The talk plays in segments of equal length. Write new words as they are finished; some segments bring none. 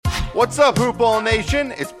What's up, Hoopball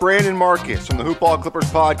Nation? It's Brandon Marcus from the Hoopball Clippers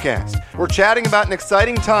podcast. We're chatting about an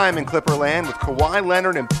exciting time in Clipperland with Kawhi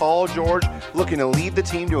Leonard and Paul George looking to lead the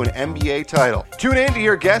team to an NBA title. Tune in to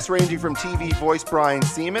hear guests ranging from TV voice Brian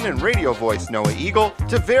Seaman and radio voice Noah Eagle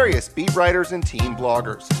to various beat writers and team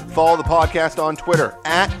bloggers. Follow the podcast on Twitter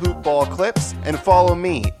 @HoopballClips and follow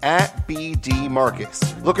me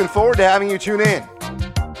 @BDMarcus. Looking forward to having you tune in.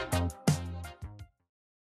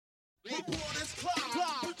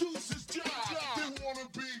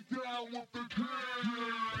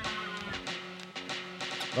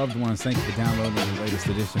 Loved ones, thank you for downloading the latest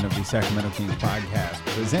edition of the Sacramento Kings podcast,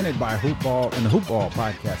 presented by Hoopball and the Hoopball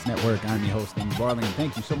Podcast Network. I'm your host, Damien Barling, and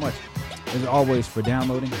thank you so much, as always, for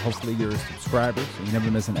downloading. Hopefully you're a subscriber, so you never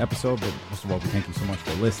miss an episode, but most of all, we thank you so much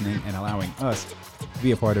for listening and allowing us to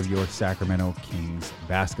be a part of your Sacramento Kings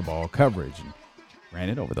basketball coverage. And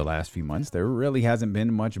granted, over the last few months, there really hasn't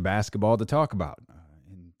been much basketball to talk about.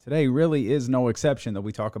 And today really is no exception that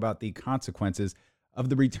we talk about the consequences of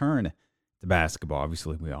the return to basketball.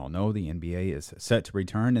 Obviously, we all know the NBA is set to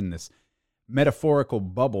return in this metaphorical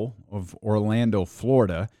bubble of Orlando,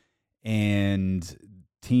 Florida, and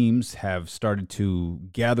teams have started to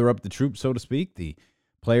gather up the troops, so to speak. The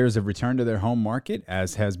players have returned to their home market,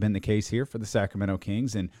 as has been the case here for the Sacramento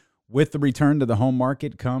Kings. And with the return to the home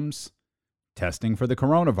market comes testing for the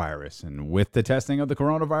coronavirus. And with the testing of the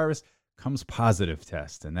coronavirus comes positive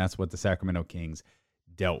tests. And that's what the Sacramento Kings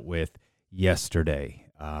dealt with yesterday.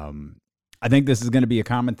 I think this is going to be a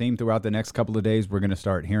common theme throughout the next couple of days. We're going to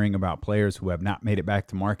start hearing about players who have not made it back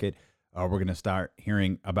to market. We're going to start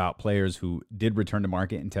hearing about players who did return to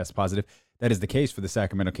market and test positive. That is the case for the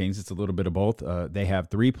Sacramento Kings. It's a little bit of both. They have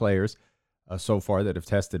 3 players so far that have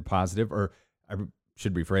tested positive, or I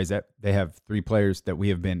should rephrase that. They have 3 players that we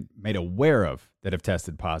have been made aware of that have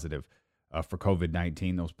tested positive for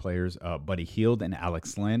COVID-19. Those players, Buddy Hield and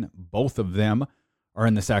Alex Len, both of them are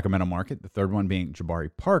in the Sacramento market. The third one being Jabari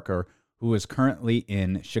Parker, who is currently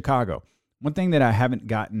in Chicago. One thing that I haven't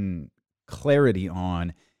gotten clarity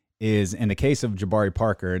on is in the case of Jabari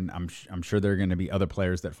Parker, and I'm sure there are going to be other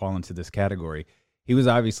players that fall into this category. He was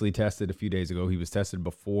obviously tested a few days ago. He was tested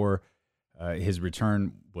before his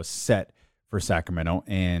return was set for Sacramento.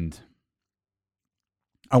 And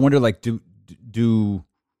I wonder, like, does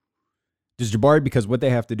Jabari, because what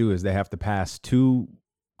they have to do is they have to pass 2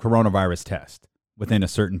 coronavirus tests within a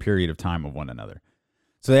certain period of time of one another.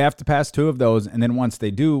 So they have to pass 2 of those, and then once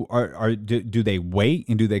they do, do they wait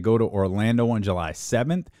and do they go to Orlando on July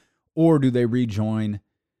 7th, or do they rejoin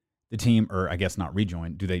the team, or I guess not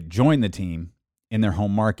rejoin, do they join the team in their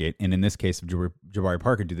home market? And in this case of Jabari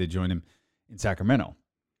Parker, do they join him in Sacramento?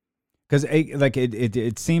 Because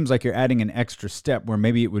it seems like you're adding an extra step where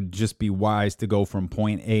maybe it would just be wise to go from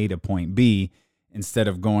point A to point B instead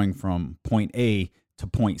of going from point A to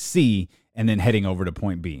point C and then heading over to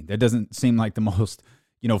point B. That doesn't seem like the most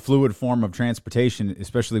fluid form of transportation,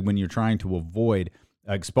 especially when you're trying to avoid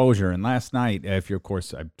exposure. And last night, I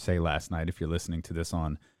say last night, if you're listening to this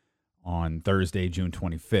on Thursday, June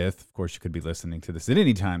 25th, of course, you could be listening to this at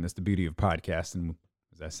any time. That's the beauty of podcasts. And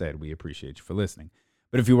as I said, we appreciate you for listening.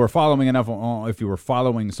 But if you were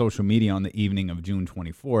following social media on the evening of June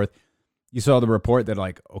 24th, you saw the report that,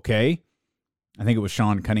 I think it was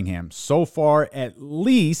Sean Cunningham. So far, at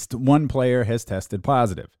least one player has tested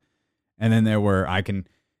positive. And then there were, I can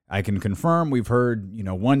confirm, we've heard,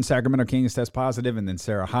 one Sacramento Kings test positive, and then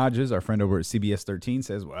Sarah Hodges, our friend over at CBS 13,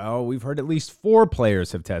 says, well, we've heard at least 4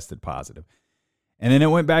 players have tested positive. And then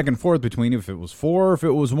it went back and forth between if it was 4 or if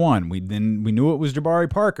it was 1. We knew it was Jabari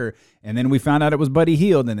Parker, and then we found out it was Buddy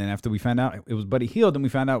Hield, and then after we found out it was Buddy Hield, and we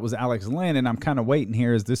found out it was Alex Len, and I'm kind of waiting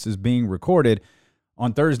here as this is being recorded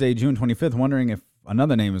on Thursday, June 25th, wondering if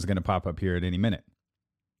another name is going to pop up here at any minute.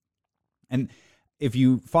 And if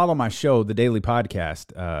you follow my show, the daily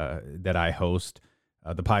podcast that I host,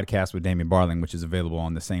 the podcast with Damien Barling, which is available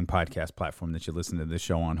on the same podcast platform that you listen to this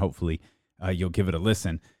show on, hopefully you'll give it a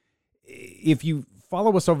listen. If you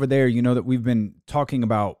follow us over there, you know that we've been talking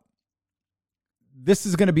about this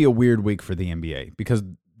is going to be a weird week for the NBA because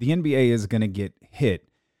the NBA is going to get hit.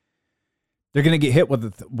 They're going to get hit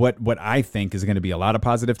with what I think is going to be a lot of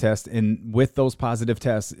positive tests, and with those positive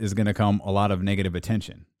tests is going to come a lot of negative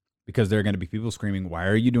attention. Because there are going to be people screaming, why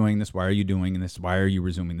are you doing this? Why are you doing this? Why are you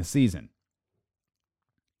resuming the season?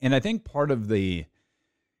 And I think part of the,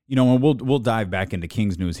 and we'll dive back into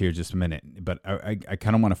Kings news here in just a minute, but I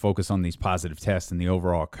kind of want to focus on these positive tests and the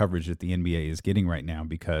overall coverage that the NBA is getting right now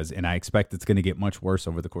and I expect it's going to get much worse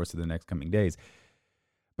over the course of the next coming days.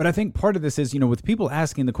 But I think part of this is, with people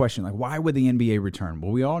asking the question, why would the NBA return?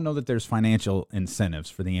 Well, we all know that there's financial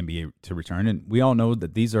incentives for the NBA to return, and we all know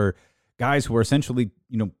that these are guys who are essentially,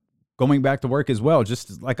 going back to work as well,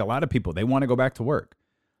 just like a lot of people. They want to go back to work.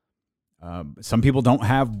 Some people don't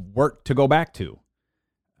have work to go back to.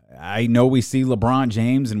 I know we see LeBron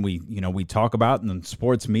James, and we talk about in the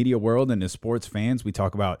sports media world and as sports fans, we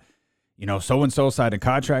talk about, so-and-so signed a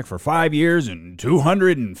contract for 5 years and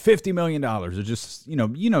 $250 million. Or just,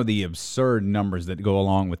 the absurd numbers that go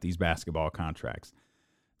along with these basketball contracts.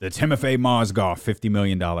 The Timofey Mozgov $50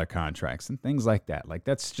 million contracts and things like that. Like,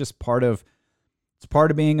 that's just part of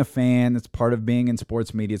being a fan. It's part of being in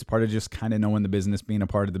sports media. It's part of just kind of knowing the business, being a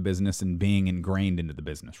part of the business, and being ingrained into the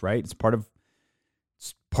business, right? It's part of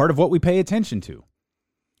what we pay attention to.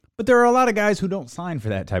 But there are a lot of guys who don't sign for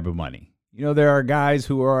that type of money. There are guys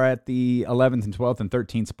who are at the 11th and 12th and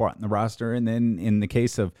 13th spot in the roster. And then in the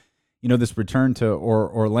case of, this return to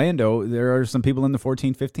Orlando, there are some people in the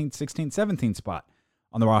 14th, 15th, 16th, 17th spot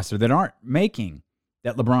on the roster that aren't making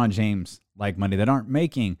that LeBron James-like money, that aren't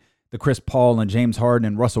making the Chris Paul and James Harden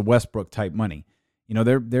and Russell Westbrook type money.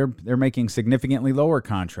 They're making significantly lower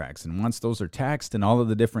contracts. And once those are taxed in all of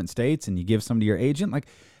the different states and you give some to your agent, like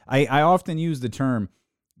I often use the term,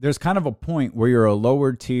 there's kind of a point where you're a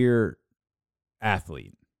lower tier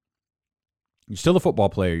athlete. You're still a football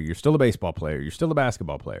player. You're still a baseball player. You're still a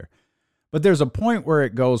basketball player. But there's a point where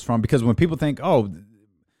it goes from, because when people think, oh,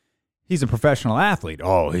 he's a professional athlete.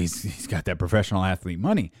 Oh, he's got that professional athlete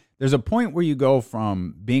money. There's a point where you go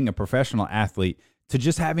from being a professional athlete to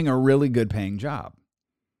just having a really good paying job.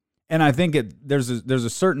 And I think there's a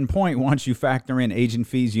certain point once you factor in agent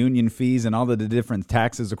fees, union fees, and all of the different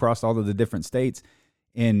taxes across all of the different states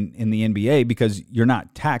in the NBA, because you're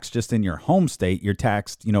not taxed just in your home state, you're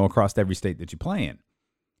taxed, across every state that you play in.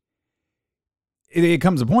 It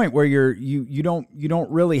comes a point where you don't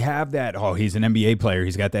really have that, oh, he's an NBA player,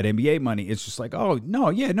 he's got that NBA money. It's just like, oh, no,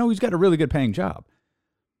 he's got a really good paying job.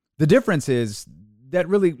 The difference is that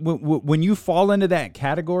really, when you fall into that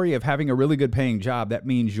category of having a really good paying job, that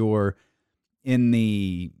means you're in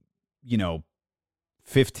the,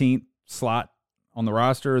 15th slot on the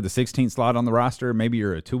roster, the 16th slot on the roster. Maybe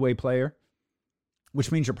you're a two-way player,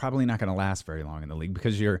 which means you're probably not going to last very long in the league,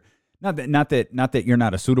 because you're not that you're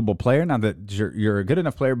not a suitable player, not that you're a good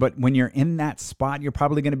enough player, but when you're in that spot, you're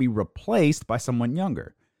probably going to be replaced by someone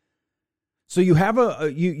younger. So you have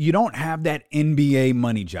you don't have that NBA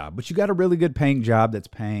money job, but you got a really good paying job that's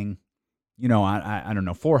paying, I don't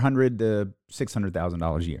know, $400,000 to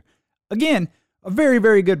 $600,000 a year. Again, a very,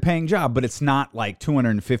 very good paying job, but it's not like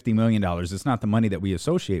 $250 million. It's not the money that we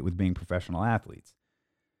associate with being professional athletes.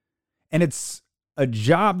 And it's a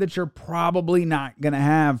job that you're probably not going to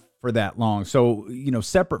have for that long. So,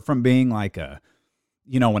 separate from being like an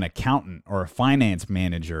accountant or a finance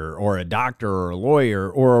manager or a doctor or a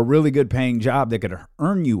lawyer or a really good paying job that could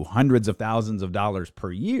earn you hundreds of thousands of dollars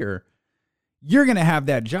per year, you're going to have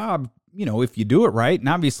that job, if you do it right. And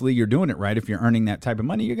obviously you're doing it right. If you're earning that type of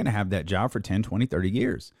money, you're going to have that job for 10, 20, 30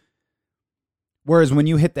 years. Whereas when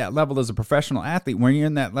you hit that level as a professional athlete, when you're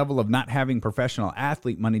in that level of not having professional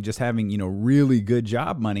athlete money, just having, really good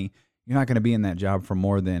job money, you're not going to be in that job for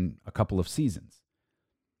more than a couple of seasons.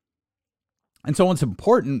 And so it's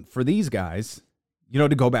important for these guys, to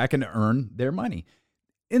go back and earn their money.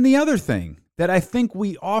 And the other thing that I think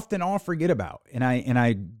we often all forget about, and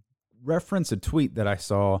I reference a tweet that I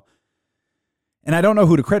saw, and I don't know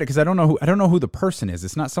who to credit because I don't know who the person is.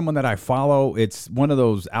 It's not someone that I follow. It's one of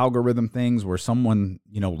those algorithm things where someone,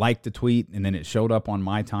 liked a tweet and then it showed up on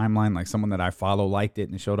my timeline, like someone that I follow liked it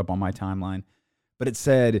and it showed up on my timeline. But it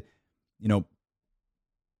said,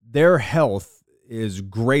 their health is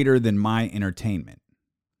greater than my entertainment.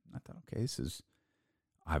 I thought, okay, this is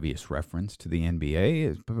obvious reference to the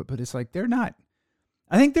NBA, but it's like they're not.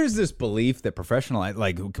 I think there's this belief that professional,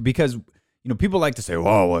 because people like to say,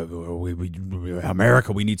 "Oh, we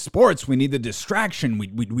America, we need sports, we need the distraction, we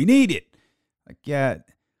need it." Like, yeah,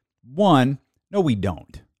 no, we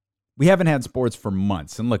don't. We haven't had sports for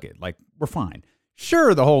months, and look we're fine.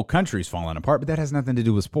 Sure, the whole country's falling apart, but that has nothing to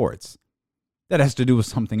do with sports. That has to do with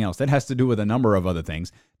something else. That has to do with a number of other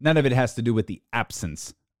things. None of it has to do with the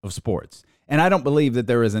absence of sports. And I don't believe that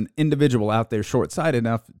there is an individual out there short-sighted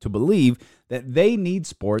enough to believe that they need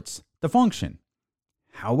sports to function.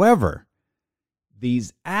 However,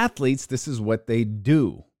 these athletes, this is what they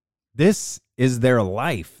do. This is their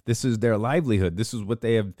life. This is their livelihood. This is what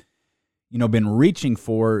they have, been reaching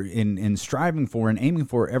for and striving for and aiming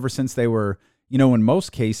for ever since they were, in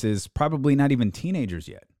most cases, probably not even teenagers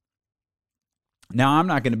yet. Now, I'm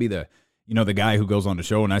not going to be the guy who goes on the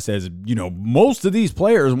show and I says, most of these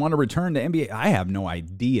players want to return to NBA. I have no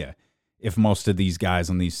idea if most of these guys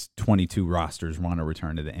on these 22 rosters want to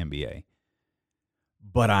return to the NBA.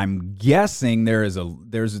 But I'm guessing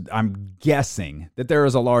I'm guessing that there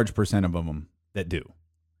is a large percent of them that do.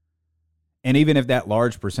 And even if that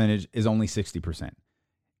large percentage is only 60%,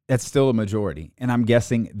 that's still a majority. And I'm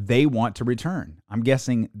guessing they want to return. I'm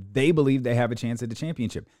guessing they believe they have a chance at the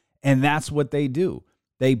championship. And that's what they do.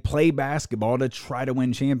 They play basketball to try to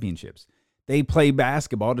win championships. They play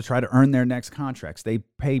basketball to try to earn their next contracts. They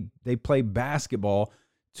play basketball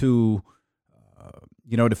to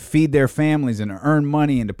to feed their families and to earn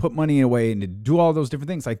money and to put money away and to do all those different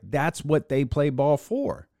things. Like, that's what they play ball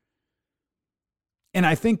for. And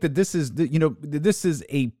I think that this is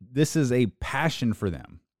a passion for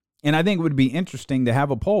them. And I think it would be interesting to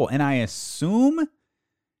have a poll. And I assume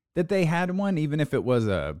that they had one, even if it was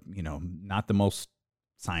not the most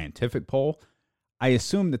scientific poll. I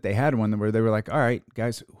assume that they had one where they were like, all right,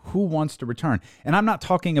 guys, who wants to return? And I'm not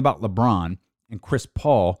talking about LeBron and Chris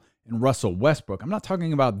Paul and Russell Westbrook. I'm not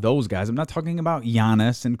talking about those guys. I'm not talking about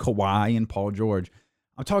Giannis and Kawhi and Paul George.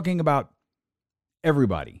 I'm talking about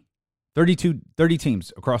everybody. 30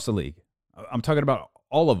 teams across the league. I'm talking about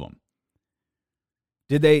all of them.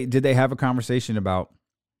 Did they have a conversation about,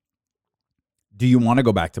 do you want to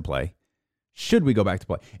go back to play? Should we go back to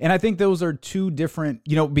play? And I think those are two different,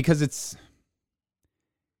 because it's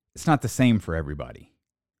not the same for everybody.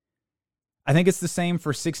 I think it's the same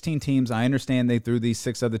for 16 teams. I understand they threw these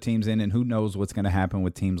 6 other teams in, and who knows what's going to happen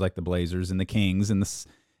with teams like the Blazers and the Kings and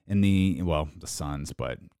the Suns,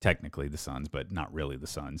 but technically the Suns, but not really the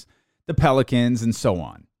Suns, the Pelicans, and so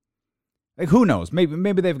on. Like, who knows?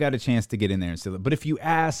 Maybe they've got a chance to get in there and steal it. But if you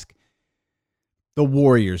ask the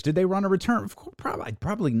Warriors, did they run a return?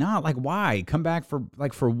 Probably not. Like, why? Come back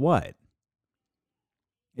for what?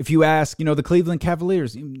 If you ask, the Cleveland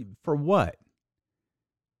Cavaliers, for what?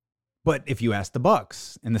 But if you ask the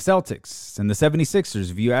Bucks and the Celtics and the 76ers,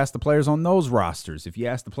 if you ask the players on those rosters, if you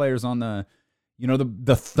ask the players on the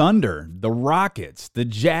Thunder, the Rockets, the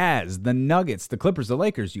Jazz, the Nuggets, the Clippers, the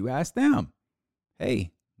Lakers, you ask them,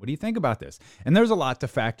 hey, what do you think about this? And there's a lot to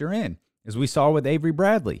factor in, as we saw with Avery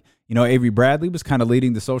Bradley. Avery Bradley was kind of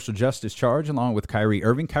leading the social justice charge along with Kyrie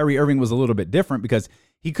Irving. Kyrie Irving was a little bit different because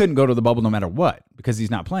he couldn't go to the bubble no matter what, because he's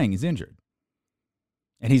not playing, he's injured.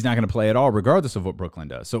 And he's not going to play at all, regardless of what Brooklyn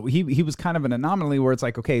does. So he was kind of an anomaly where it's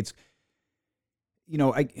like, okay, it's,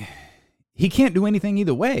 he can't do anything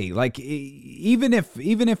either way. Like, even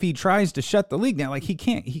if he tries to shut the league down, like, he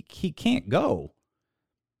can't go.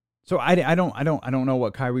 So I don't know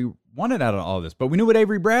what Kyrie wanted out of all this, but we knew what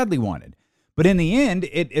Avery Bradley wanted. But in the end,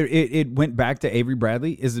 it went back to Avery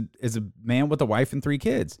Bradley is a man with a wife and 3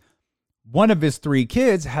 kids. One of his 3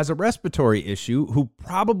 kids has a respiratory issue who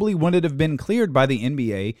probably wouldn't have been cleared by the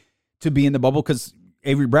NBA to be in the bubble, because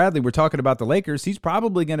Avery Bradley, we're talking about the Lakers, he's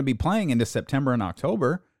probably going to be playing into September and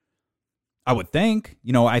October, I would think.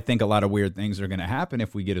 I think a lot of weird things are going to happen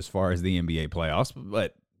if we get as far as the NBA playoffs,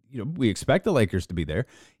 but we expect the Lakers to be there.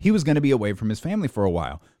 He was going to be away from his family for a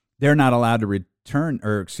while. They're not allowed to return,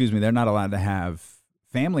 they're not allowed to have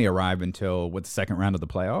family arrive until the second round of the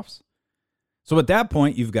playoffs. So at that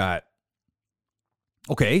point, you've got,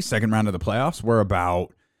 okay, second round of the playoffs, we're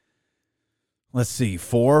about,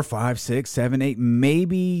 4, 5, 6, 7, 8,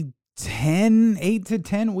 maybe 8 to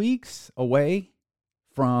 10 weeks away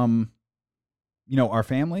from, our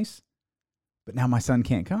families. But now my son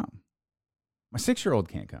can't come. My 6-year-old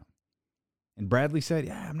can't come. And Bradley said,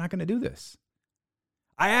 yeah, I'm not going to do this.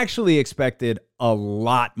 I actually expected a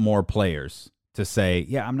lot more players to say,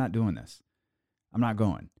 yeah, I'm not doing this. I'm not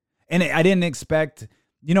going. And I didn't expect,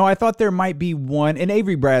 I thought there might be one, and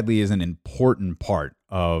Avery Bradley is an important part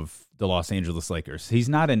of the Los Angeles Lakers. He's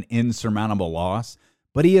not an insurmountable loss,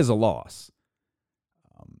 but he is a loss.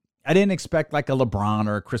 I didn't expect like a LeBron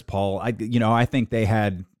or a Chris Paul. I think they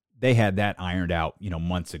had that ironed out,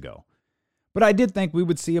 months ago. But I did think we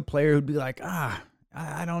would see a player who'd be like, I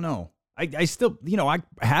don't know. I still, I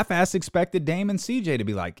half-ass expected Dame and CJ to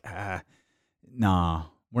be like, nah,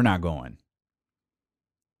 we're not going.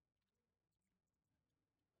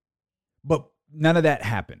 But none of that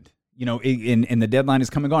happened. And the deadline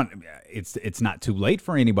is coming on. It's not too late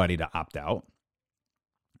for anybody to opt out.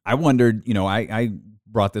 I wondered, I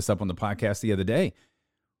brought this up on the podcast the other day.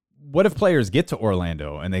 What if players get to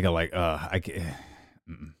Orlando and they go like,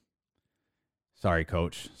 sorry,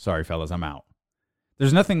 coach. Sorry, fellas, I'm out.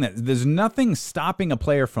 There's nothing stopping a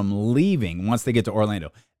player from leaving once they get to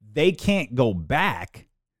Orlando. They can't go back,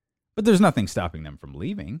 but there's nothing stopping them from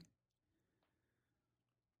leaving.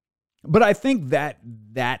 But I think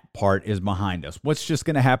that part is behind us. What's just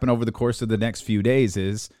going to happen over the course of the next few days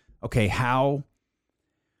is, okay,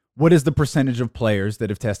 what is the percentage of players that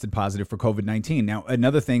have tested positive for COVID-19? Now,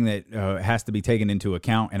 another thing that has to be taken into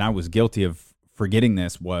account, and I was guilty of forgetting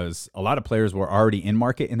this was a lot of players were already in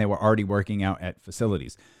market and they were already working out at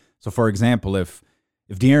facilities. So, for example, if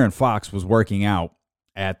De'Aaron Fox was working out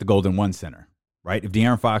at the Golden One Center, right? If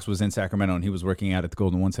De'Aaron Fox was in Sacramento and he was working out at the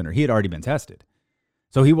Golden One Center, he had already been tested.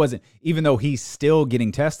 So he wasn't, even though he's still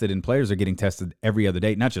getting tested and players are getting tested every other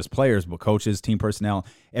day, not just players, but coaches, team personnel,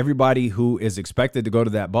 everybody who is expected to go to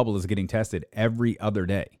that bubble is getting tested every other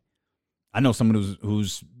day. I know someone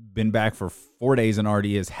who's been back for 4 days and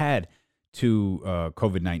already has had 2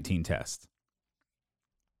 COVID-19 tests.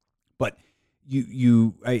 But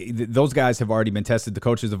those guys have already been tested. The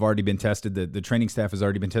coaches have already been tested. The training staff has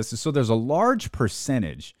already been tested. So there's a large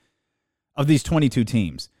percentage of these 22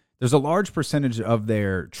 teams. There's a large percentage of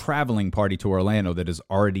their traveling party to Orlando that has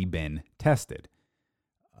already been tested.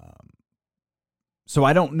 So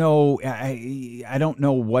I don't know. I don't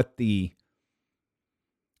know what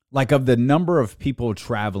of the number of people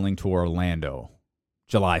traveling to Orlando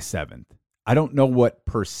July 7th. I don't know what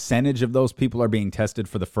percentage of those people are being tested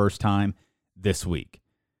for the first time this week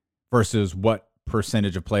versus what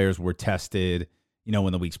percentage of players were tested,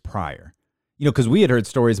 in the weeks prior. Because we had heard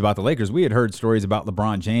stories about the Lakers. We had heard stories about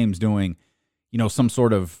LeBron James doing, some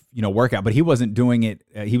sort of, workout, but he wasn't doing it.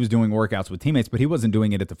 He was doing workouts with teammates, but he wasn't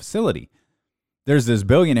doing it at the facility. There's this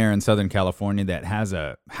billionaire in Southern California that has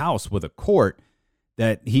a house with a court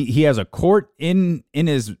that he has a court in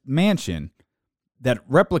his mansion that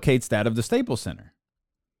replicates that of the Staples Center.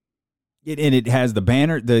 And it has the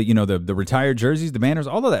banner, the retired jerseys, the banners,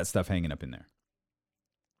 all of that stuff hanging up in there.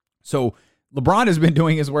 So LeBron has been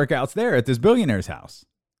doing his workouts there at this billionaire's house.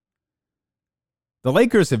 The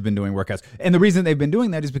Lakers have been doing workouts. And the reason they've been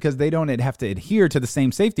doing that is because they don't have to adhere to the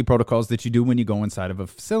same safety protocols that you do when you go inside of a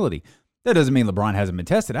facility. That doesn't mean LeBron hasn't been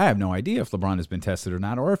tested. I have no idea if LeBron has been tested or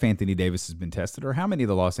not, or if Anthony Davis has been tested, or how many of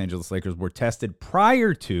the Los Angeles Lakers were tested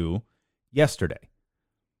prior to yesterday.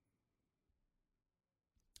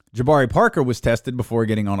 Jabari Parker was tested before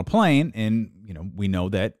getting on a plane, and we know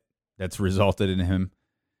that that's resulted in him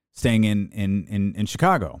staying in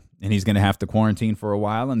Chicago, and he's going to have to quarantine for a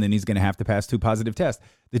while, and then he's going to have to pass 2 positive tests.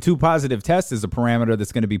 The 2 positive tests is a parameter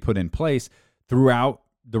that's going to be put in place throughout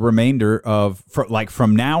the remainder of,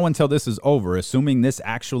 from now until this is over, assuming this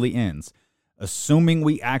actually ends, assuming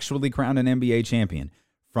we actually crown an NBA champion.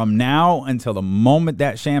 From now until the moment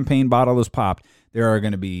that champagne bottle is popped, there are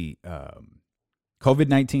going to be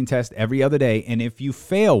COVID-19 tests every other day, and if you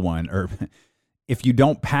fail one, or if you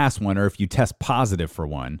don't pass one, or if you test positive for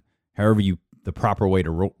one, however the proper way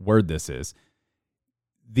to word this is,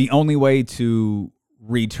 the only way to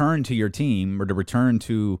return to your team or to return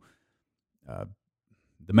to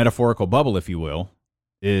the metaphorical bubble, if you will,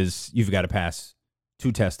 is you've got to pass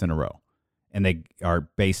 2 tests in a row, and they are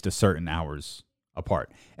based a certain hours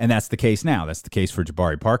apart. And that's the case now. That's the case for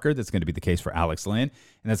Jabari Parker. That's going to be the case for Alex Len.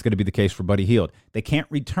 And that's going to be the case for Buddy Hield. They can't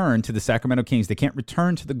return to the Sacramento Kings. They can't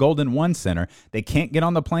return to the Golden One Center. They can't get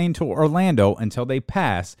on the plane to Orlando until they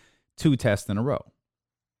pass 2 tests in a row.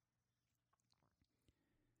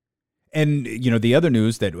 And, the other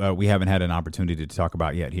news that we haven't had an opportunity to talk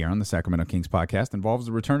about yet here on the Sacramento Kings podcast involves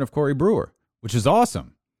the return of Corey Brewer, which is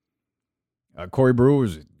awesome. Corey Brewer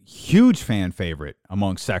is a huge fan favorite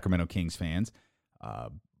among Sacramento Kings fans.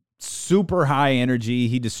 Super high energy.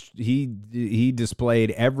 He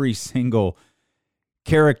displayed every single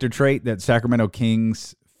character trait that Sacramento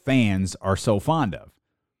Kings fans are so fond of.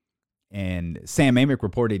 And Sam Amick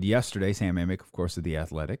reported yesterday. Sam Amick, of course, of The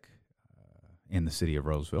Athletic in the city of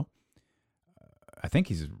Roseville. I think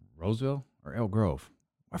he's in Roseville or Elk Grove.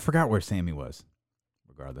 I forgot where Sammy was.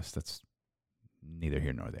 Regardless, that's neither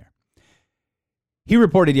here nor there. He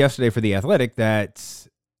reported yesterday for The Athletic that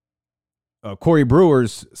Corey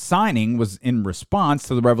Brewer's signing was in response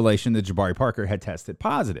to the revelation that Jabari Parker had tested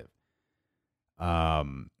positive.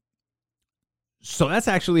 So that's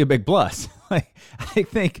actually a big plus. I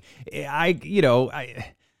think I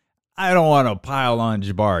don't want to pile on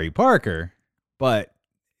Jabari Parker, but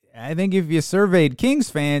I think if you surveyed Kings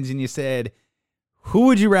fans and you said, who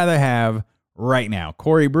would you rather have right now,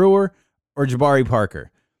 Corey Brewer or Jabari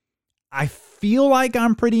Parker? I feel like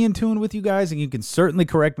I'm pretty in tune with you guys, and you can certainly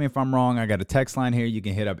correct me if I'm wrong. I got a text line here. You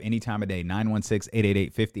can hit up any time of day,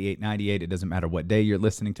 916-888-5898. It doesn't matter what day you're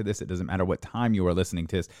listening to this. It doesn't matter what time you are listening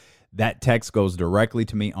to this. That text goes directly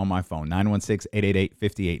to me on my phone,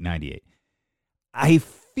 916-888-5898. I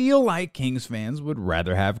feel like Kings fans would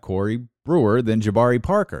rather have Corey Brewer than Jabari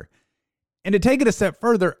Parker. And to take it a step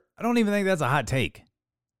further, I don't even think that's a hot take.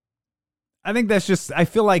 I think that's just, I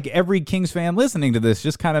feel like every Kings fan listening to this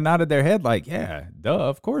just kind of nodded their head like, yeah, duh,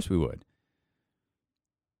 of course we would.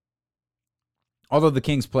 Although the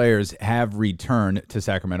Kings players have returned to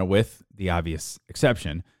Sacramento with the obvious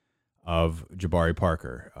exception of Jabari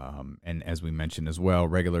Parker. And as we mentioned as well,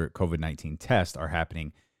 regular COVID-19 tests are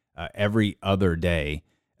happening every other day.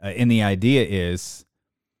 And the idea is,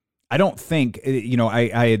 I don't think,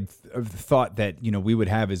 I had thought that, we would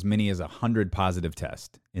have as many as 100 positive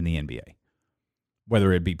tests in the NBA,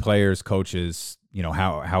 whether it be players, coaches,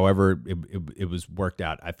 however it was worked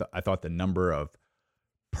out. I thought the number of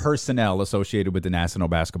personnel associated with the National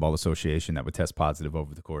Basketball Association that would test positive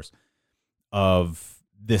over the course of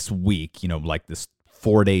this week, like this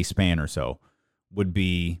 4-day span or so, would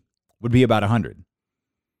be about 100.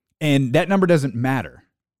 And that number doesn't matter.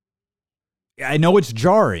 I know it's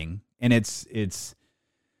jarring, and it's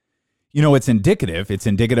indicative. It's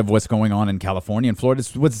indicative of what's going on in California and Florida.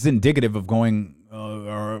 It's what's indicative of going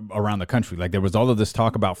around the country. Like, there was all of this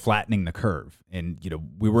talk about flattening the curve, and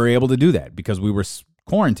we were able to do that because we were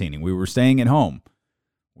quarantining. We were staying at home.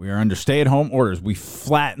 We were under stay-at-home orders. We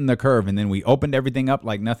flattened the curve, and then we opened everything up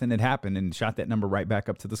like nothing had happened and shot that number right back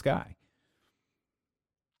up to the sky.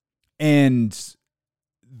 And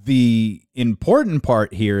the important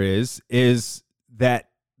part here is that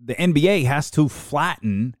the NBA has to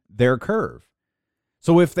flatten their curve.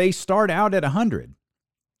 So if they start out at 100,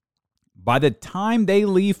 by the time they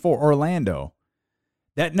leave for Orlando,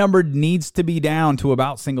 that number needs to be down to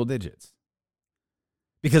about single digits.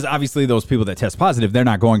 Because obviously those people that test positive, they're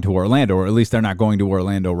not going to Orlando, or at least they're not going to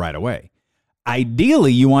Orlando right away.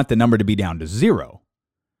 Ideally, you want the number to be down to 0.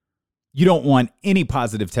 You don't want any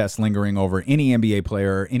positive tests lingering over any NBA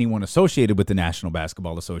player or anyone associated with the National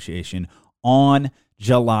Basketball Association on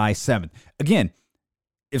July 7th. Again,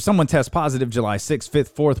 if someone tests positive July 6th,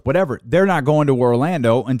 5th, 4th, whatever, they're not going to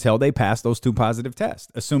Orlando until they pass those 2 positive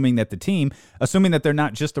tests, assuming that they're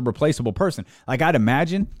not just a replaceable person. Like, I'd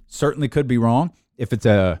imagine, certainly could be wrong, if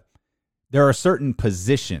there are certain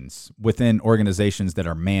positions within organizations that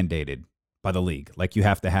are mandated by the league. Like, you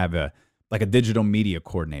have to have a digital media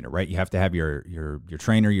coordinator, right? You have to have your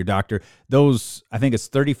trainer, your doctor. Those, I think it's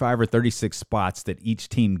 35 or 36 spots that each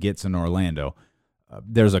team gets in Orlando.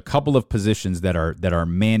 There's a couple of positions that are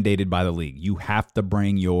mandated by the league. You have to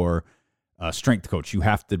bring your strength coach. You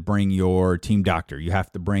have to bring your team doctor. You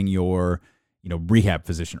have to bring your rehab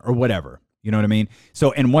physician or whatever. You know what I mean?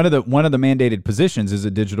 So, and one of the mandated positions is a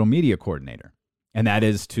digital media coordinator, and that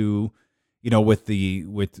is to, with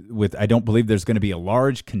I don't believe there's going to be a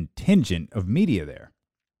large contingent of media there.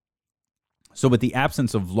 So, with the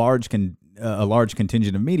absence of a large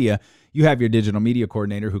contingent of media, you have your digital media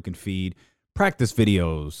coordinator who can feed practice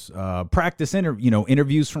videos,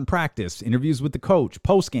 interviews from practice, interviews with the coach,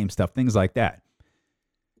 post game stuff, things like that.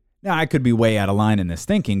 Now, I could be way out of line in this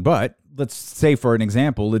thinking, but let's say, for an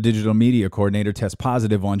example, a digital media coordinator tests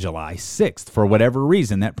positive on July 6th. For whatever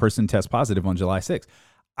reason, that person tests positive on July 6th.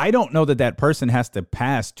 I don't know that person has to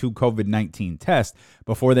pass 2 COVID-19 tests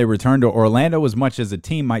before they return to Orlando, as much as a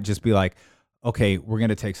team might just be like, okay, we're going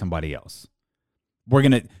to take somebody else. We're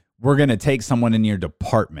going to take someone in your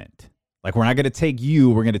department. Like, we're not going to take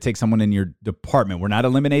you. We're going to take someone in your department. We're not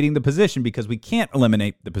eliminating the position because we can't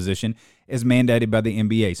eliminate the position as mandated by the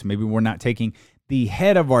NBA. So maybe we're not taking the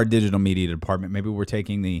head of our digital media department. Maybe we're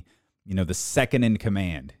taking the second in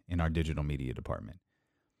command in our digital media department.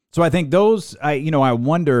 So I think I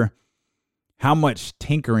wonder how much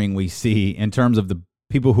tinkering we see in terms of the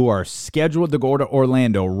people who are scheduled to go to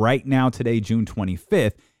Orlando right now, today, June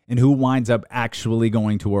 25th, and who winds up actually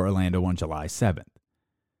going to Orlando on July 7th.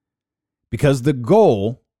 Because the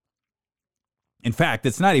goal, in fact,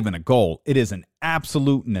 it's not even a goal, it is an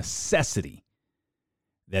absolute necessity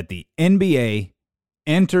that the NBA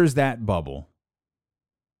enters that bubble,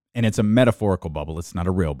 and it's a metaphorical bubble, it's not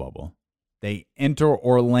a real bubble. They enter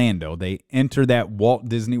Orlando, they enter that Walt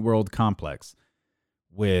Disney World complex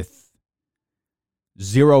with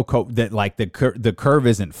zero, that like the curve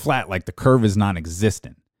isn't flat, like the curve is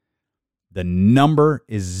non-existent. The number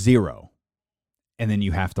is 0. And then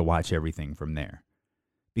you have to watch everything from there.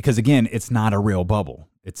 Because again, it's not a real bubble.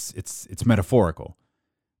 It's metaphorical.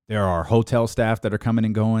 There are hotel staff that are coming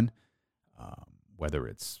and going, whether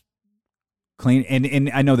it's clean.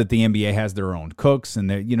 And I know that the NBA has their own cooks, and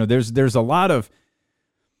there's a lot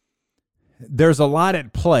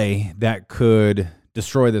at play that could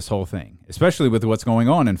destroy this whole thing, especially with what's going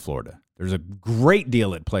on in Florida. There's a great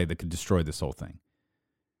deal at play that could destroy this whole thing.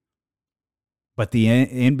 But the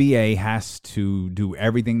NBA has to do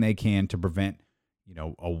everything they can to prevent,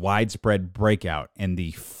 a widespread breakout. And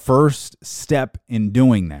the first step in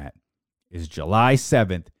doing that is July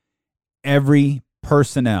 7th. Every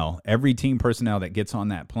team personnel that gets on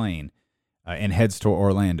that plane and heads to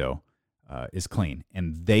Orlando is clean.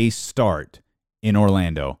 And they start in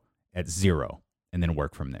Orlando at 0 and then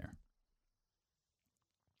work from there.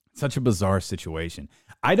 Such a bizarre situation.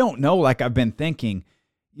 I don't know. Like, I've been thinking,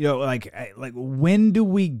 like when do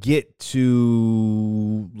we get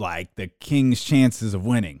to like the Kings' chances of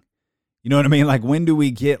winning? You know what I mean? Like, when do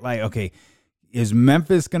we get like, okay, is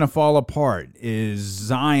Memphis going to fall apart? Is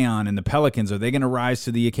Zion and the Pelicans, are they going to rise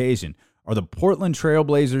to the occasion? Are the Portland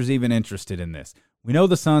Trailblazers even interested in this? We know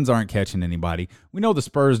the Suns aren't catching anybody. We know the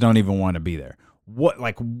Spurs don't even want to be there. What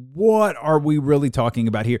are we really talking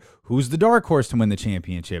about here? Who's the dark horse to win the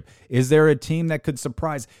championship? Is there a team that could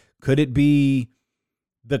surprise? Could it be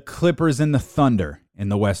the Clippers and the Thunder in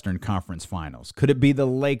the Western Conference Finals? Could it be the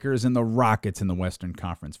Lakers and the Rockets in the Western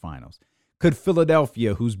Conference Finals? Could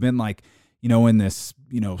Philadelphia, who's been like, in this,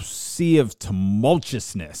 sea of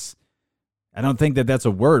tumultuousness. I don't think that that's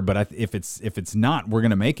a word, but if it's not, we're going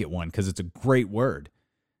to make it one because it's a great word.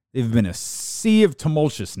 They've been a sea of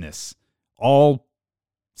tumultuousness all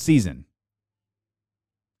season.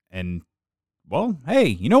 And, well, hey,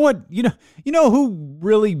 you know what? You know who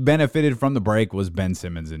really benefited from the break was Ben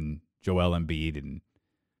Simmons and Joel Embiid and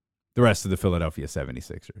the rest of the Philadelphia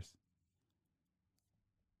 76ers.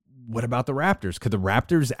 What about the Raptors? Could the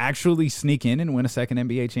Raptors actually sneak in and win a second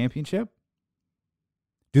NBA championship?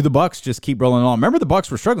 Do the Bucks just keep rolling on? Remember the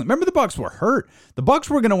Bucks were struggling. Remember the Bucks were hurt. The Bucks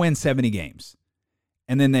were going to win 70 games.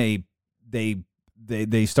 And then they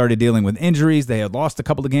started dealing with injuries. They had lost a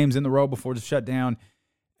couple of games in the row before the shutdown.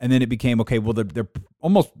 And then it became, okay, well, they're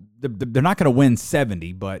not going to win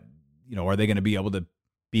 70, but, are they going to be able to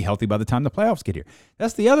be healthy by the time the playoffs get here?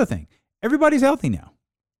 That's the other thing. Everybody's healthy now.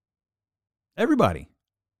 Everybody.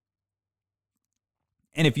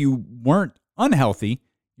 And if you weren't unhealthy,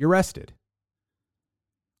 you're rested.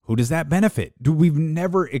 Who does that benefit? We've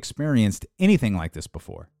never experienced anything like this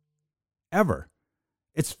before. Ever.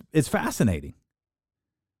 It's fascinating.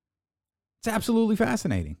 It's absolutely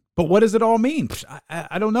fascinating. But what does it all mean?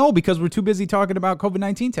 I don't know, because we're too busy talking about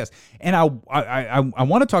COVID-19 tests. And I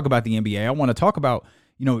want to talk about the NBA. I want to talk about,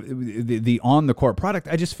 the on-the-court product.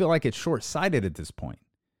 I just feel like it's short-sighted at this point.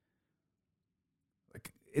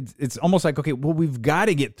 It's almost like, okay, well, we've got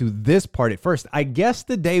to get through this part at first. I guess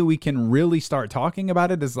the day we can really start talking about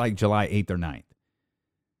it is like July 8th or 9th.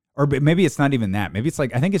 Or maybe it's not even that. Maybe it's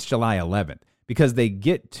like, I think it's July 11th, because they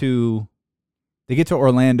get to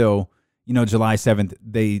Orlando, July 7th.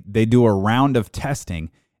 They do a round of testing,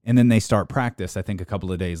 and then they start practice, I think, a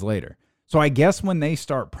couple of days later. So I guess when they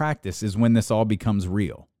start practice is when this all becomes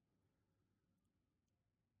real.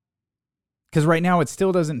 Because right now it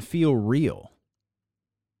still doesn't feel real.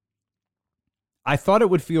 I thought it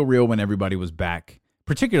would feel real when everybody was back,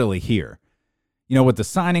 particularly here. With the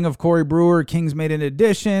signing of Corey Brewer, Kings made an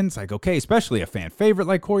addition. It's like, okay, especially a fan favorite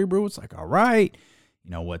like Corey Brewer. It's like, all right,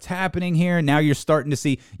 what's happening here? Now you're starting to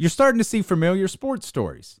see familiar sports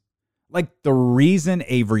stories. Like, the reason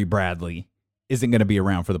Avery Bradley isn't going to be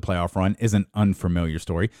around for the playoff run is an unfamiliar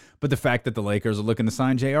story. But the fact that the Lakers are looking to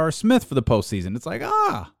sign J.R. Smith for the postseason, it's like,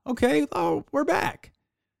 okay, we're back.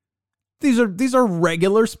 These are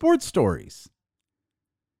regular sports stories.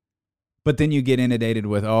 But then you get inundated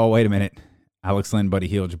with, oh, wait a minute, Alex Len, Buddy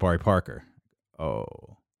Hield, Jabari Parker. Oh,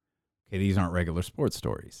 okay, these aren't regular sports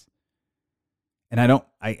stories. And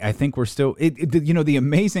I think we're still, the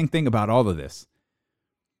amazing thing about all of this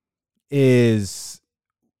is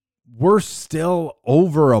we're still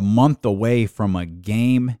over a month away from a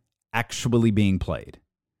game actually being played.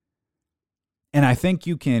 And I think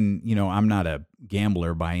you can, I'm not a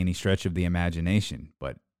gambler by any stretch of the imagination,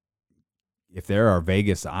 but if there are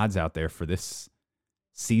Vegas odds out there for this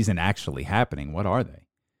season actually happening, what are they?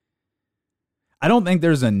 I don't think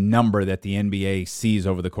there's a number that the NBA sees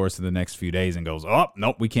over the course of the next few days and goes, oh,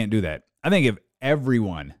 nope, we can't do that. I think if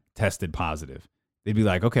everyone tested positive, they'd be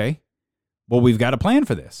like, okay, well, we've got a plan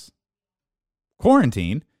for this.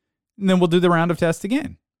 Quarantine, and then we'll do the round of tests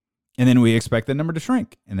again. And then we expect the number to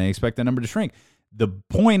shrink, and they expect the number to shrink. The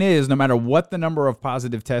point is, no matter what the number of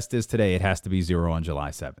positive tests is today, it has to be 0 on July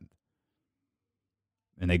 7th.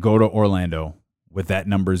 And they go to Orlando with that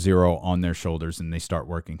number 0 on their shoulders, and they start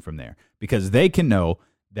working from there. Because they can know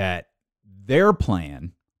that their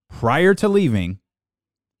plan prior to leaving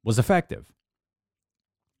was effective.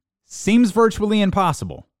 Seems virtually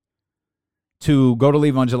impossible to go to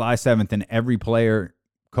leave on July 7th and every player,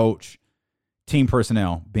 coach, team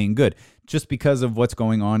personnel being good, just because of what's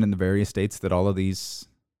going on in the various states that all of these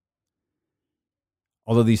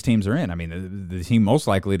teams are in. I mean, the team most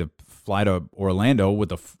likely to fly to Orlando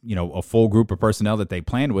with a full group of personnel that they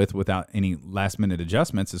planned with without any last minute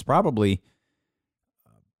adjustments is probably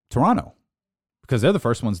Toronto, because they're the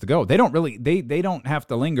first ones to go. They don't really they don't have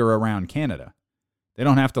to linger around Canada. They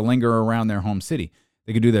don't have to linger around their home city.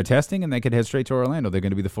 They could do their testing and they could head straight to Orlando. They're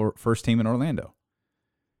going to be the first team in Orlando.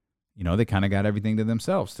 They kind of got everything to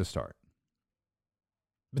themselves to start.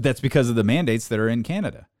 But that's because of the mandates that are in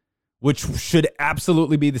Canada, which should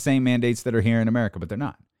absolutely be the same mandates that are here in America, but they're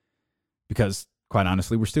not. Because, quite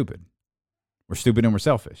honestly, we're stupid. We're stupid and we're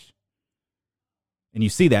selfish. And you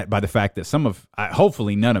see that by the fact that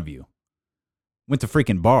hopefully none of you, went to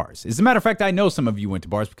freaking bars. As a matter of fact, I know some of you went to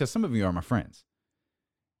bars because some of you are my friends.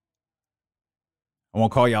 I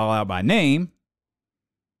won't call y'all out by name.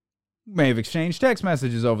 We may have exchanged text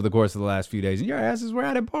messages over the course of the last few days, and your asses were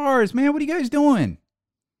out at bars, man. What are you guys doing?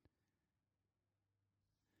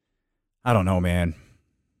 I don't know, man.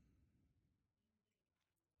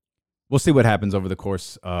 We'll see what happens over the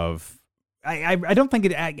course of... I don't think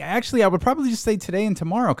it... Actually, I would probably just say today and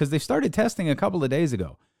tomorrow because they started testing a couple of days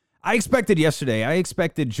ago. I expected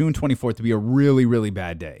June 24th to be a really, really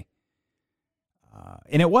bad day.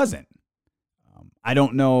 And it wasn't. I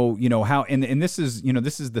don't know, how... And this is,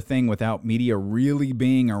 this is the thing without media really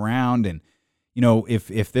being around. And,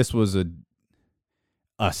 if this was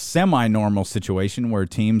a semi-normal situation where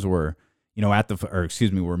teams were...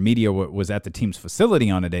 where media was at the team's facility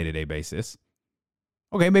on a day-to-day basis.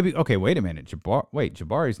 Okay, wait a minute.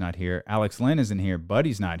 Jabari's not here. Alex Lynn isn't here.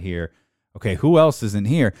 Buddy's not here. Okay, who else isn't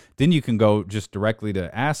here? Then you can go just directly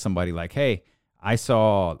to ask somebody like, hey, I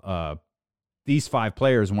saw these 5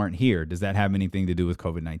 players weren't here. Does that have anything to do with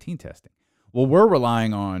COVID-19 testing? Well, we're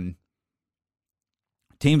relying on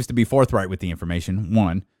teams to be forthright with the information,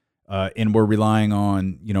 one, and we're relying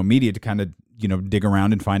on, media to kind of, dig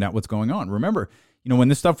around and find out what's going on. Remember, when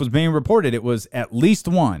this stuff was being reported, it was at least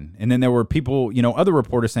 1. And then there were people, other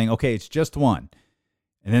reporters saying, okay, it's just 1.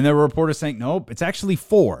 And then there were reporters saying, nope, it's actually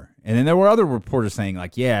 4. And then there were other reporters saying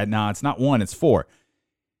like, yeah, no, it's not 1, it's 4.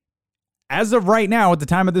 As of right now, at the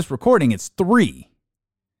time of this recording, it's 3.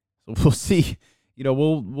 So we'll see,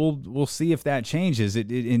 we'll see if that changes.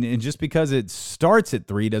 And just because it starts at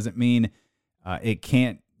 3 doesn't mean it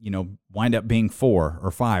can't, wind up being 4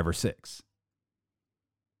 or 5 or 6.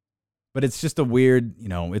 But it's just a weird,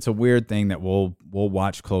 it's a weird thing that we'll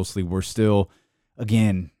watch closely. We're still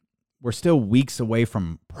weeks away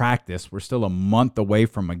from practice. We're still a month away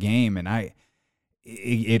from a game. And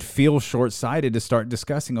it feels short-sighted to start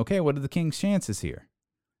discussing, okay, what are the Kings' chances here?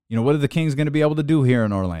 What are the Kings going to be able to do here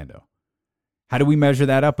in Orlando? How do we measure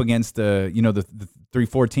that up against the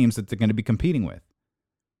 3-4 teams that they're going to be competing with?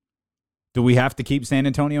 Do we have to keep San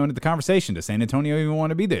Antonio into the conversation? Does San Antonio even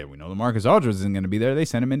want to be there? We know LaMarcus Aldridge isn't going to be there. They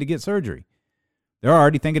sent him in to get surgery. They're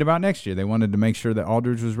already thinking about next year. They wanted to make sure that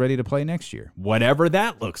Aldridge was ready to play next year. Whatever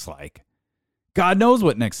that looks like. God knows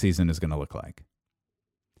what next season is going to look like.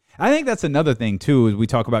 I think that's another thing, too, is we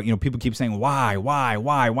talk about, people keep saying, why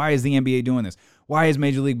is the NBA doing this? Why is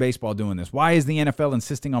Major League Baseball doing this? Why is the NFL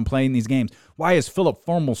insisting on playing these games? Why is Philip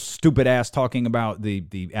Formel's stupid ass talking about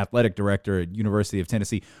the athletic director at University of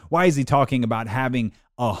Tennessee? Why is he talking about having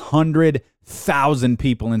 100,000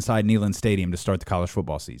 people inside Neyland Stadium to start the college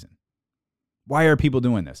football season? Why are people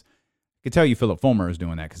doing this? I can tell you Philip Fulmer is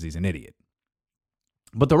doing that because he's an idiot.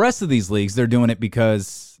 But the rest of these leagues, they're doing it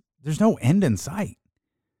because there's no end in sight.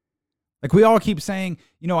 Like we all keep saying,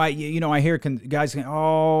 I hear guys saying,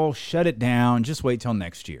 oh, shut it down. Just wait till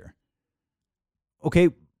next year. Okay,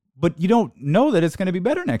 but you don't know that it's going to be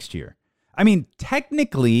better next year. I mean,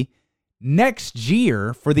 technically, next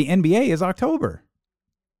year for the NBA is October.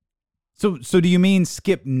 So do you mean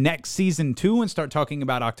skip next season too and start talking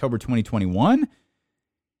about October 2021?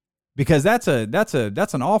 Because that's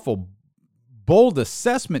an awful bold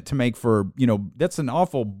assessment to make for, that's an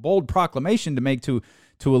awful bold proclamation to make to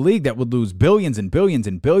a league that would lose billions and billions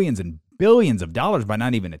and billions and billions of dollars by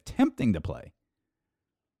not even attempting to play.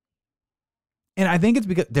 And I think it's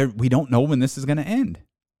because we don't know when this is going to end.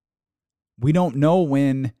 We don't know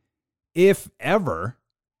when, if ever,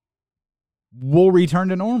 we'll return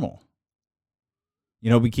to normal.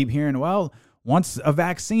 We keep hearing, well, once a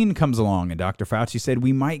vaccine comes along, and Dr. Fauci said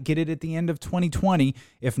we might get it at the end of 2020,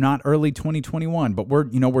 if not early 2021. But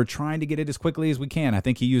we're trying to get it as quickly as we can. I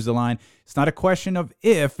think he used the line, it's not a question of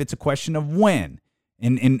if, it's a question of when.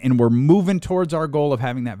 And we're moving towards our goal of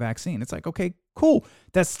having that vaccine. It's like, okay, cool.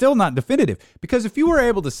 That's still not definitive. Because if you were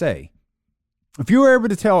able to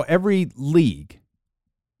tell every league,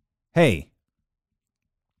 hey,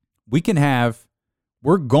 we could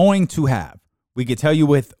tell you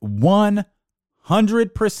with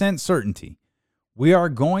 100% certainty, we are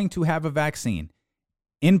going to have a vaccine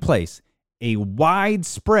in place, a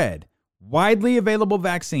widespread, widely available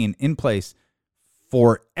vaccine in place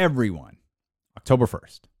for everyone, October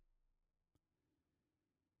 1st.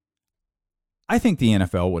 I think the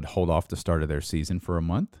NFL would hold off the start of their season for a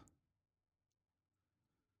month.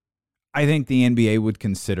 I think the NBA would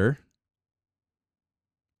consider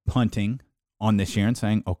punting on this year and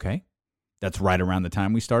saying, okay, that's right around the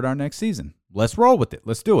time we start our next season. Let's roll with it.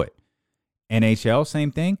 Let's do it. NHL,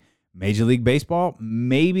 same thing. Major League Baseball,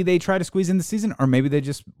 maybe they try to squeeze in the season, or maybe they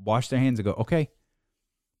just wash their hands and go, okay,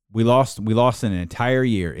 we lost an entire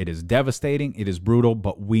year. It is devastating. It is brutal,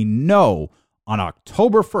 but we know on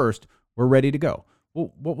October 1st, we're ready to go.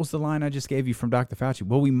 Well, what was the line I just gave you from Dr. Fauci?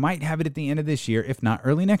 Well, we might have it at the end of this year, if not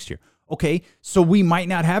early next year. Okay, so we might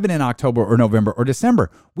not have it in October or November or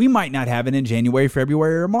December. We might not have it in January,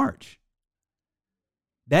 February, or March.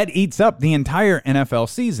 That eats up the entire NFL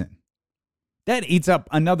season. That eats up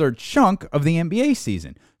another chunk of the NBA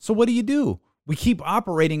season. So what do? We keep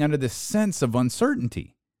operating under this sense of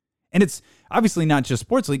uncertainty. And it's obviously not just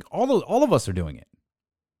sports league. All of us are doing it.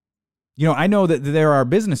 You know, I know that there are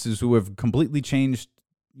businesses who have completely changed,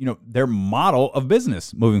 you know, their model of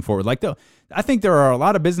business moving forward. I think there are a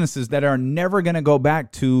lot of businesses that are never going to go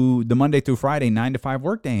back to the Monday through Friday 9 to 5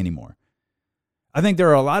 workday anymore. I think there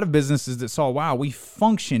are a lot of businesses that saw, wow, we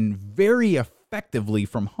function very effectively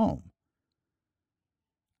from home.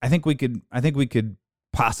 I think we could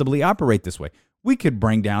possibly operate this way. We could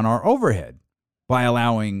bring down our overhead by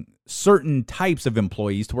allowing certain types of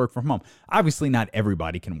employees to work from home. Obviously, not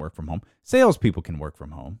everybody can work from home. Salespeople can work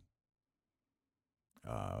from home.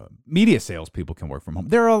 Media salespeople can work from home.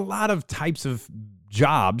 There are a lot of types of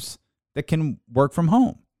jobs that can work from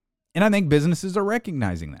home. And I think businesses are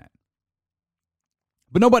recognizing that.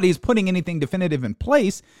 But nobody is putting anything definitive in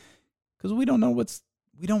place because we don't know what's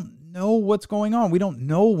going on. We don't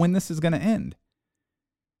know when this is going to end.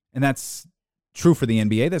 And that's true for the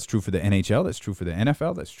NBA. That's true for the NHL. That's true for the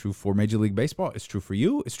NFL. That's true for Major League Baseball. It's true for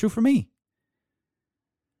you. It's true for me.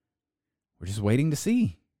 We're just waiting to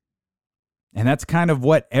see. And that's kind of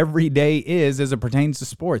what every day is as it pertains to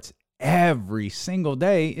sports. Every single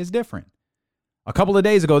day is different. A couple of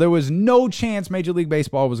days ago, there was no chance Major League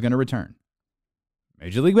Baseball was going to return.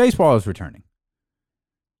 Major League Baseball is returning.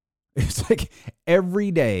 It's like every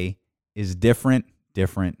day is different.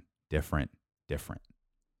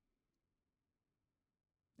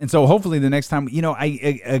 And so hopefully the next time, you know,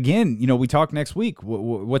 we talk next week.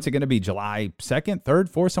 What's it going to be? July 2nd, 3rd,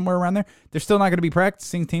 4th, somewhere around there? They're still not going to be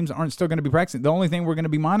practicing. Teams aren't still going to be practicing. The only thing we're going to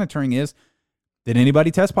be monitoring is, did anybody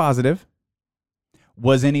test positive?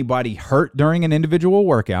 Was anybody hurt during an individual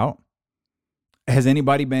workout? Has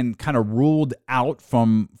anybody been kind of ruled out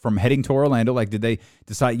from heading to Orlando? Like, did they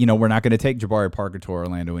decide, you know, we're not going to take Jabari Parker to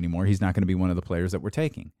Orlando anymore. He's not going to be one of the players that we're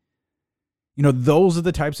taking. You know, those are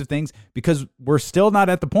the types of things, because we're still not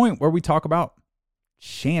at the point where we talk about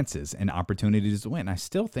chances and opportunities to win. I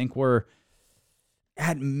still think we're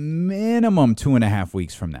at minimum 2.5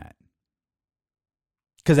 weeks from that.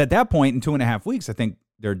 Because at that point, in 2.5 weeks, I think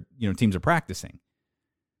teams are practicing.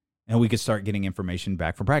 And we could start getting information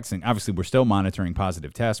back from practicing. Obviously, we're still monitoring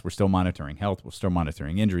positive tests. We're still monitoring health. We're still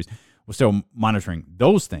monitoring injuries. We're still monitoring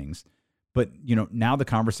those things. But, you know, now the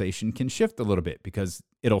conversation can shift a little bit, because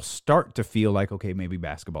it'll start to feel like, okay, maybe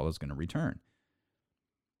basketball is going to return.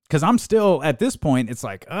 Because I'm still, at this point, it's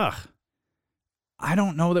like, I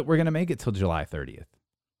don't know that we're going to make it till July 30th.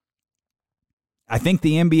 I think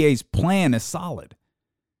the NBA's plan is solid.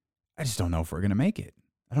 I just don't know if we're going to make it.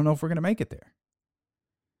 I don't know if we're going to make it there.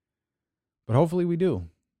 But hopefully we do.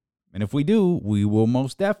 And if we do, we will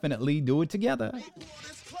most definitely do it together.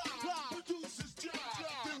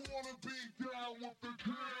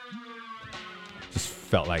 Just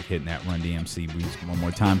felt like hitting that Run DMC boost one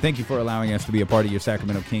more time. Thank you for allowing us to be a part of your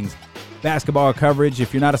Sacramento Kings basketball coverage.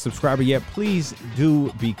 If you're not a subscriber yet, please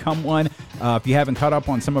do become one. If you haven't caught up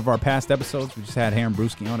on some of our past episodes, we just had Harren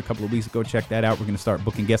Bruski on a couple of weeks ago. Check that out. We're going to start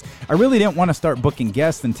booking guests. I really didn't want to start booking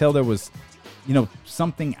guests until there was, you know,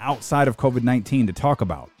 something outside of COVID-19 to talk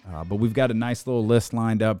about. But we've got a nice little list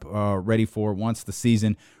lined up ready for once the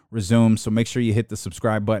season resumes. So make sure you hit the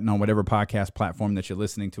subscribe button on whatever podcast platform that you're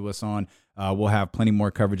listening to us on. We'll have plenty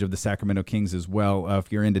more coverage of the Sacramento Kings as well.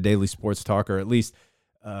 If you're into daily sports talk, or at least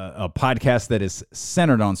a podcast that is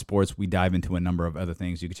centered on sports, we dive into a number of other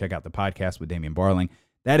things. You can check out the podcast with Damian Barling.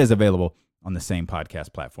 That is available on the same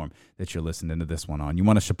podcast platform that you're listening to this one on. You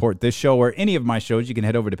want to support this show or any of my shows, you can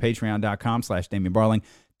head over to patreon.com/Damian Barling.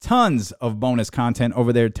 Tons of bonus content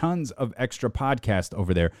over there, tons of extra podcast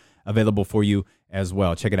over there available for you as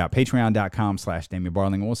well. Check it out, patreon.com/Damian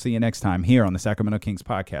Barling. We'll see you next time here on the Sacramento Kings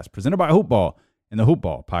podcast, presented by Hoopball and the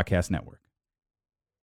Hoopball Podcast Network.